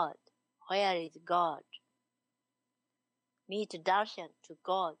God. Where is God? Meet darshan to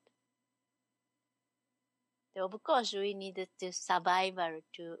God. So of course, we need to survival.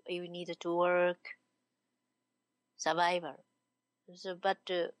 We need to work. Survival. So, but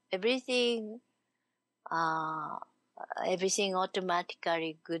everything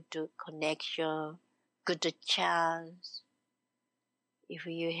automatically good connection, good chance. If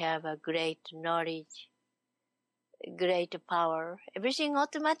you have a great knowledge, great power, everything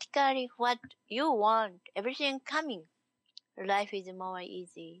automatically what you want, everything coming. Life is more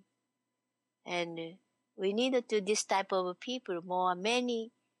easy. And we need to this type of people,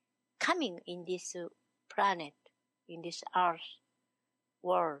 many coming in this planet, in this earth,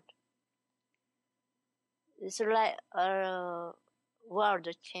 world. It's like world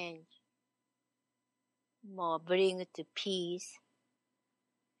change. More bring to peace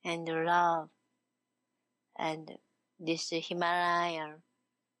and love. And this Himalayan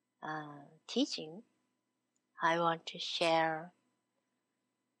teaching, I want to share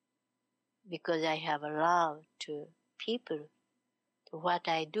because I have a love to people, to what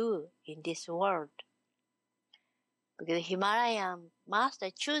I do in this world. Because Himalayan master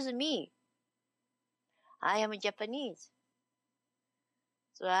choose me. I am Japanese.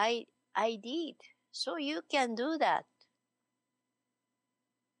 So I did. So you can do that.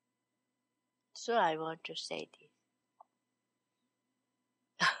 So I want to say this.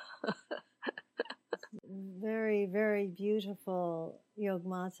 Very, very beautiful,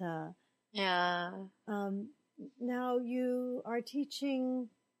 Yogmata. Yeah. Now you are teaching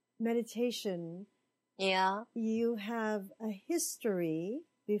meditation. Yeah. You have a history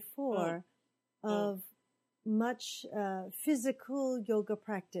before of much physical yoga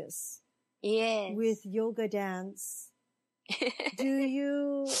practice. Yes. With yoga dance.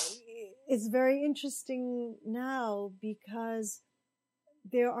 It's very interesting now because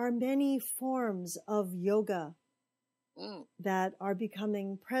there are many forms of yoga. Mm. that are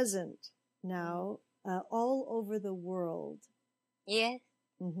becoming present now all over the world. Yes.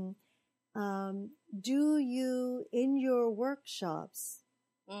 Hmm. Do you, in your workshops,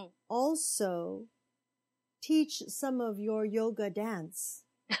 also teach some of your yoga dance?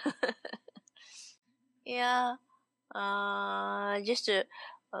 Yeah. Just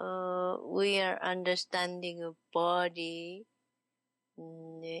we are understanding of body,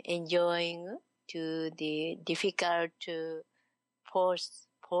 enjoying to the difficult pose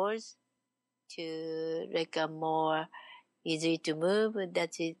to like a more easy to move.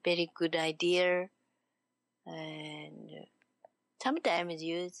 That's a very good idea, and sometimes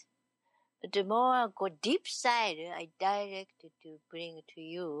use. But the more go deep side, I direct to bring to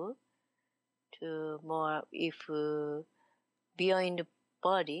you to more if beyond the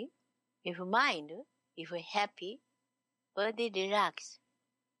body, if mind, if happy, body relax,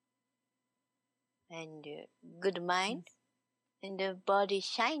 and good mind, Yes. and the body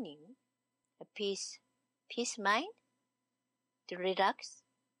shining, a peace mind to relax,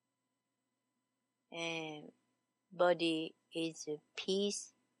 and body is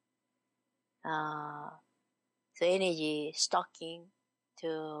peace, so energy stocking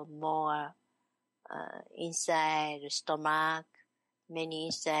to more inside the stomach, many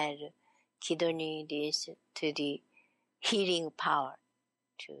inside kidney, this to the healing power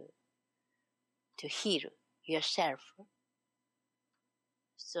to heal yourself.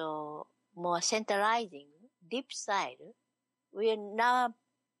 So more centralizing, deep side. We are now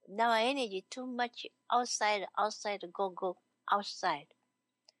energy too much outside, go outside.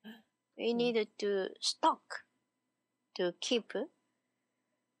 We need to stock to keep.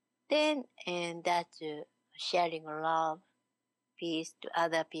 Then and that sharing love, peace to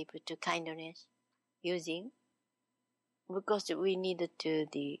other people, to kindness, using because we need to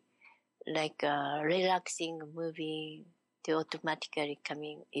the like relaxing, moving, to automatically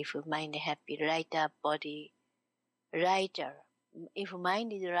coming. If mind happy, lighter body, lighter. If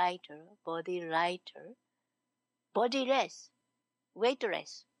mind is lighter, body lighter, body less,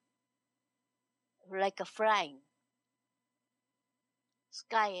 weightless, like a flying.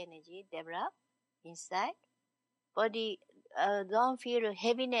 Sky energy develop inside. Body don't feel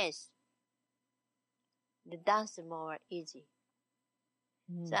heaviness. The dance more easy.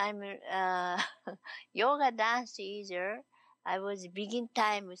 So I'm yoga dance easier. I was begin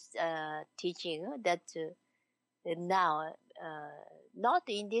time teaching that now not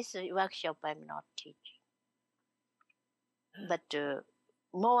in this workshop I'm not teaching, but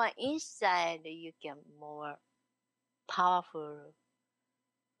more inside you can more powerful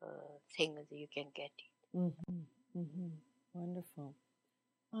things you can get it. Mm-hmm. Mm-hmm. Wonderful.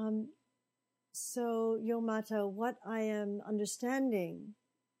 So, Yomata, what I am understanding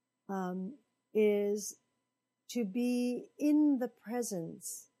is to be in the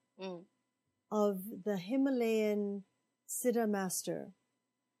presence of the Himalayan Siddha Master.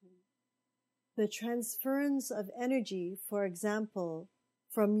 The transference of energy, for example,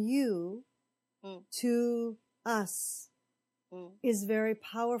 from you to us is very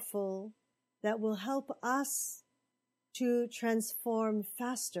powerful. That will help us to transform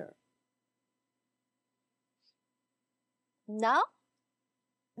faster. Now?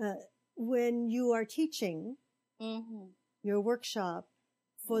 When you are teaching your workshop,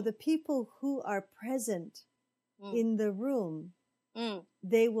 for the people who are present in the room,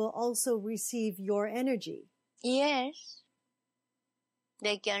 they will also receive your energy. Yes.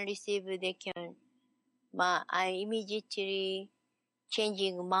 They can receive, they can, I immediately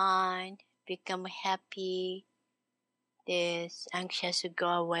changing mind, become happy, this anxious go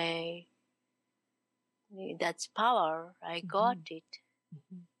away. That's power. I got it.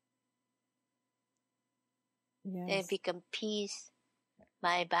 Yes. They become peace,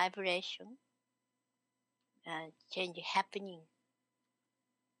 my vibration, and change happening,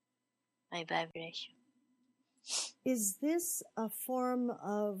 my vibration. Is this a form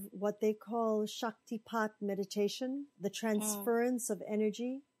of what they call Shaktipat meditation, the transference of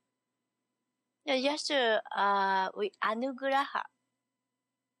energy? Just with anugraha,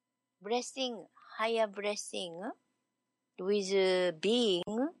 blessing, higher blessing, with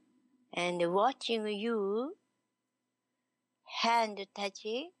being and watching you, hand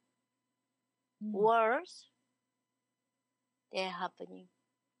touching, words, they're happening.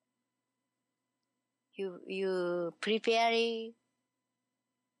 You preparing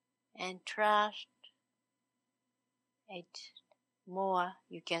and trust it more,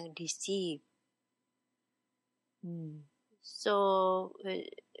 you can receive. So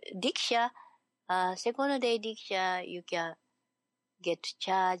Diksha, second day Diksha, you can get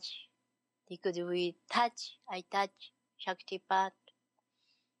charged because we touch, I touch, Shaktipat,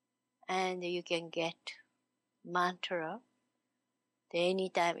 and you can get mantra.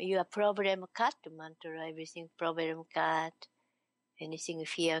 Anytime your problem cut mantra, everything problem cut, anything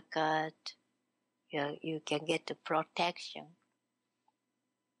fear cut, you can get the protection.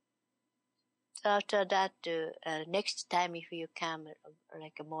 So after that, next time if you come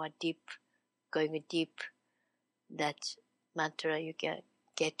like a more deep, going deep, that mantra you can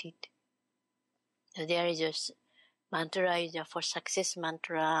get it. So there is a mantra is for success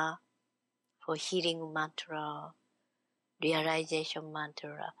mantra, for healing mantra, realization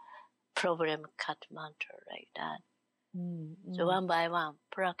mantra, problem cut mantra, like that. So one by one,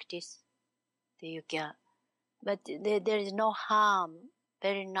 practice, you can. But there is no harm,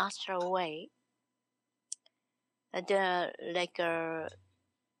 very natural way. Like a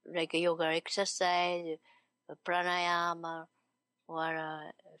yoga exercise, pranayama,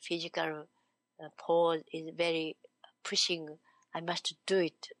 or physical pose is very pushing. I must do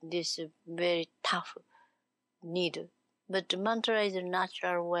it. This is very tough need. But the mantra is a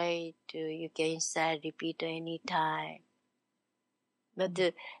natural way to you can inside repeat any time. But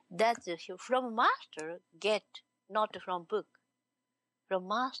that's from master get, not from book. From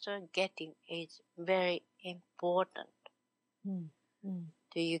master getting is very important.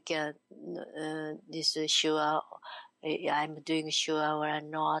 So you can this sure I'm doing sure or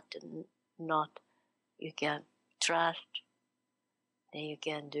not. You can trust. Then you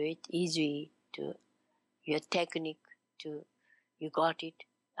can do it easily to your technique to you got it.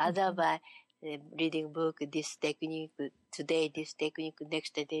 Otherwise, reading book, this technique, today this technique,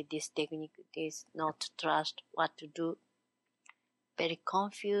 next day this technique, this not trust what to do. Very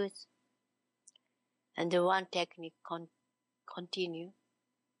confused. And the one technique continue.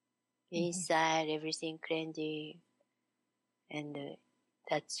 Inside everything cleansing. And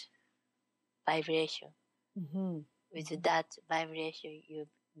that's vibration. With that vibration, you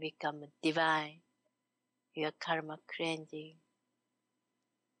become divine. Your karma cleansing.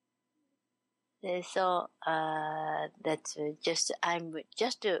 So that's I'm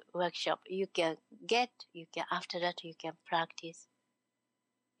just a workshop. You can after that you can practice.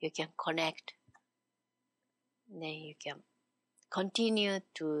 You can connect. Then you can continue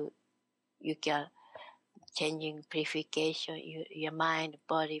to. You can changing purification. Your mind,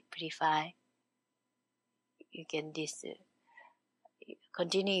 body purify. You can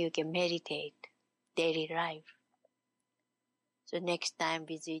continue. You can meditate daily life. So next time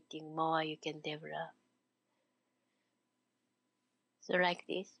visiting more, you can develop. So like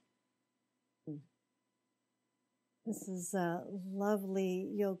this. This is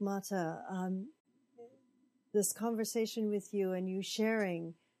lovely, Yogmata. This conversation with you and you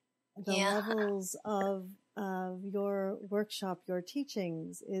sharing the levels of your workshop, your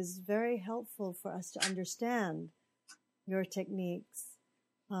teachings is very helpful for us to understand your techniques.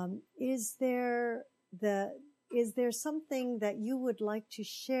 Is there something that you would like to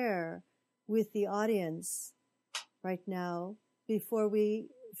share with the audience right now before we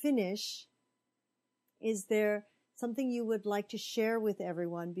finish? Is there something you would like to share with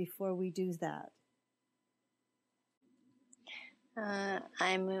everyone before we do that?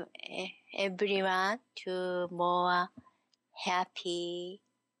 I'm everyone to more happy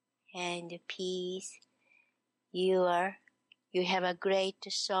and peace. You have a great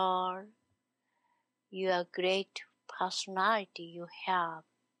soul. You are great personality you have.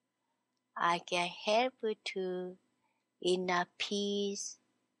 I can help you to inner peace,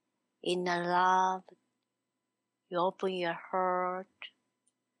 inner love. You open your heart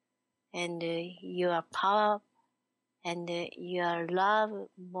and your power and your love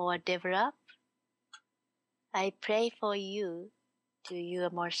more develop. I pray for you to your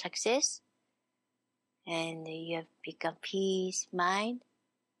more success and you have become peace mind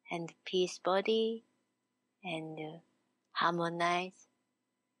and peace body and harmonize.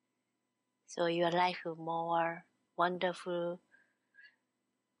 So your life is more wonderful,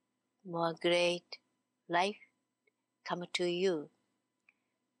 more great life come to you.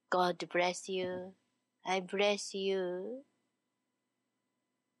 God bless you. I bless you.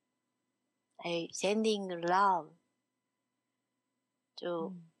 I sending love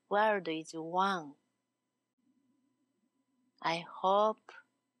to world is one. I hope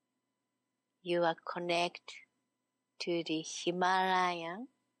you are connected to the Himalayan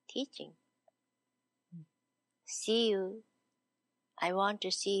teaching. See you. I want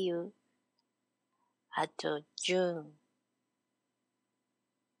to see you at June.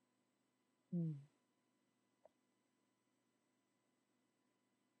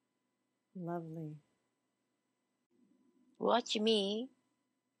 Lovely. Watch me.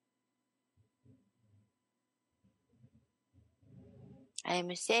 I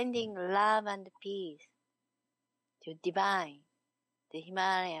am sending love and peace to Divine, the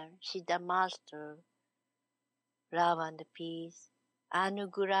Himalayan Siddha Master, love and peace,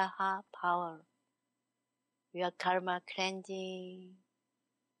 Anugraha power, your karma cleansing,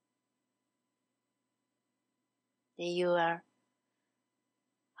 that you are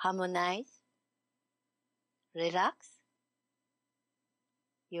harmonized, relax,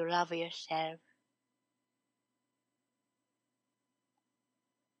 you love yourself.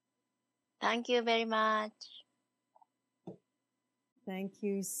 Thank you very much. Thank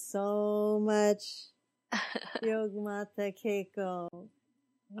you so much, Yogmata Keiko.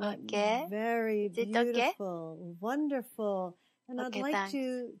 Okay. Very Is it beautiful, wonderful. And Okay, I'd like thanks.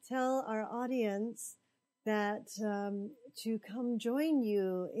 to tell our audience that to come join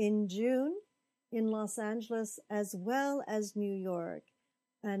you in June in Los Angeles as well as New York.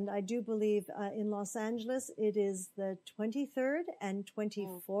 And I do believe in Los Angeles it is the 23rd and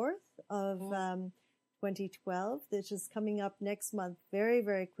 24th of 2012, which is coming up next month very,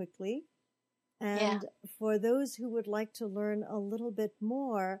 very quickly. And for those who would like to learn a little bit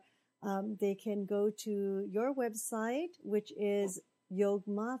more, they can go to your website, which is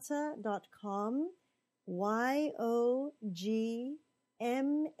yogmata.com,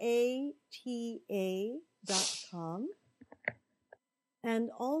 YOGMATA.com.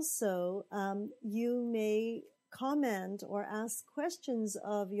 And also, you may comment or ask questions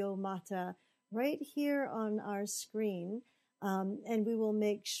of Yogmata right here on our screen. And we will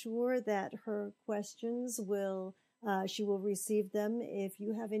make sure that her questions she will receive them. If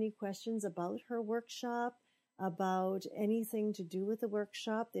you have any questions about her workshop, about anything to do with the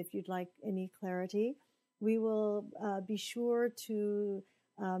workshop, if you'd like any clarity, we will be sure to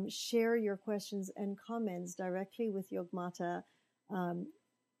share your questions and comments directly with Yogmata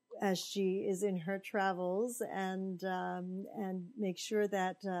as she is in her travels, and make sure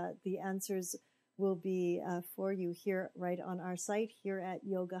that the answers will be for you here right on our site here at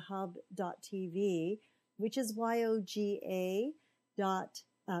yogahub.tv, which is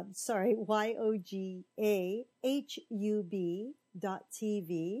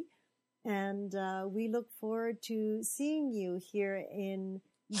YOGAHUB.tv. And we look forward to seeing you here in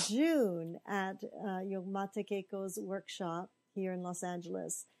June at Yogmata Keiko's workshop here in Los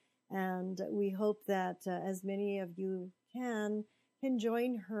Angeles. And we hope that as many of you can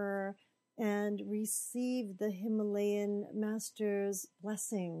join her and receive the Himalayan Master's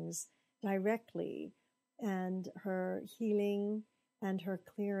blessings directly, and her healing and her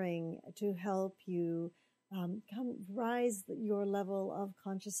clearing to help you rise your level of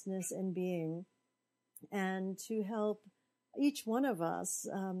consciousness and being, and to help each one of us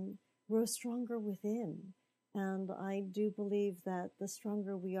grow stronger within. And I do believe that the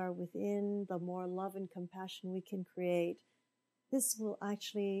stronger we are within, the more love and compassion we can create. This will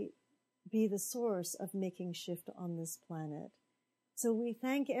actually be the source of making shift on this planet. So we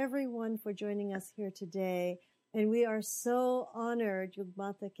thank everyone for joining us here today. And we are so honored,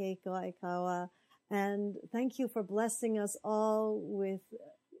 Yogmata Keiko Aikawa. And thank you for blessing us all with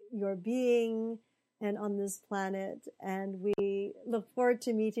your being and on this planet. And we look forward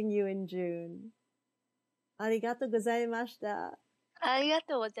to meeting you in June. Arigatou gozaimashita. ありが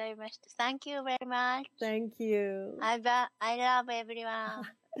とうございました。Thank you very much. Thank you. I love everyone.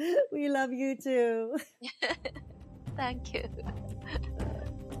 We love you too. Thank you.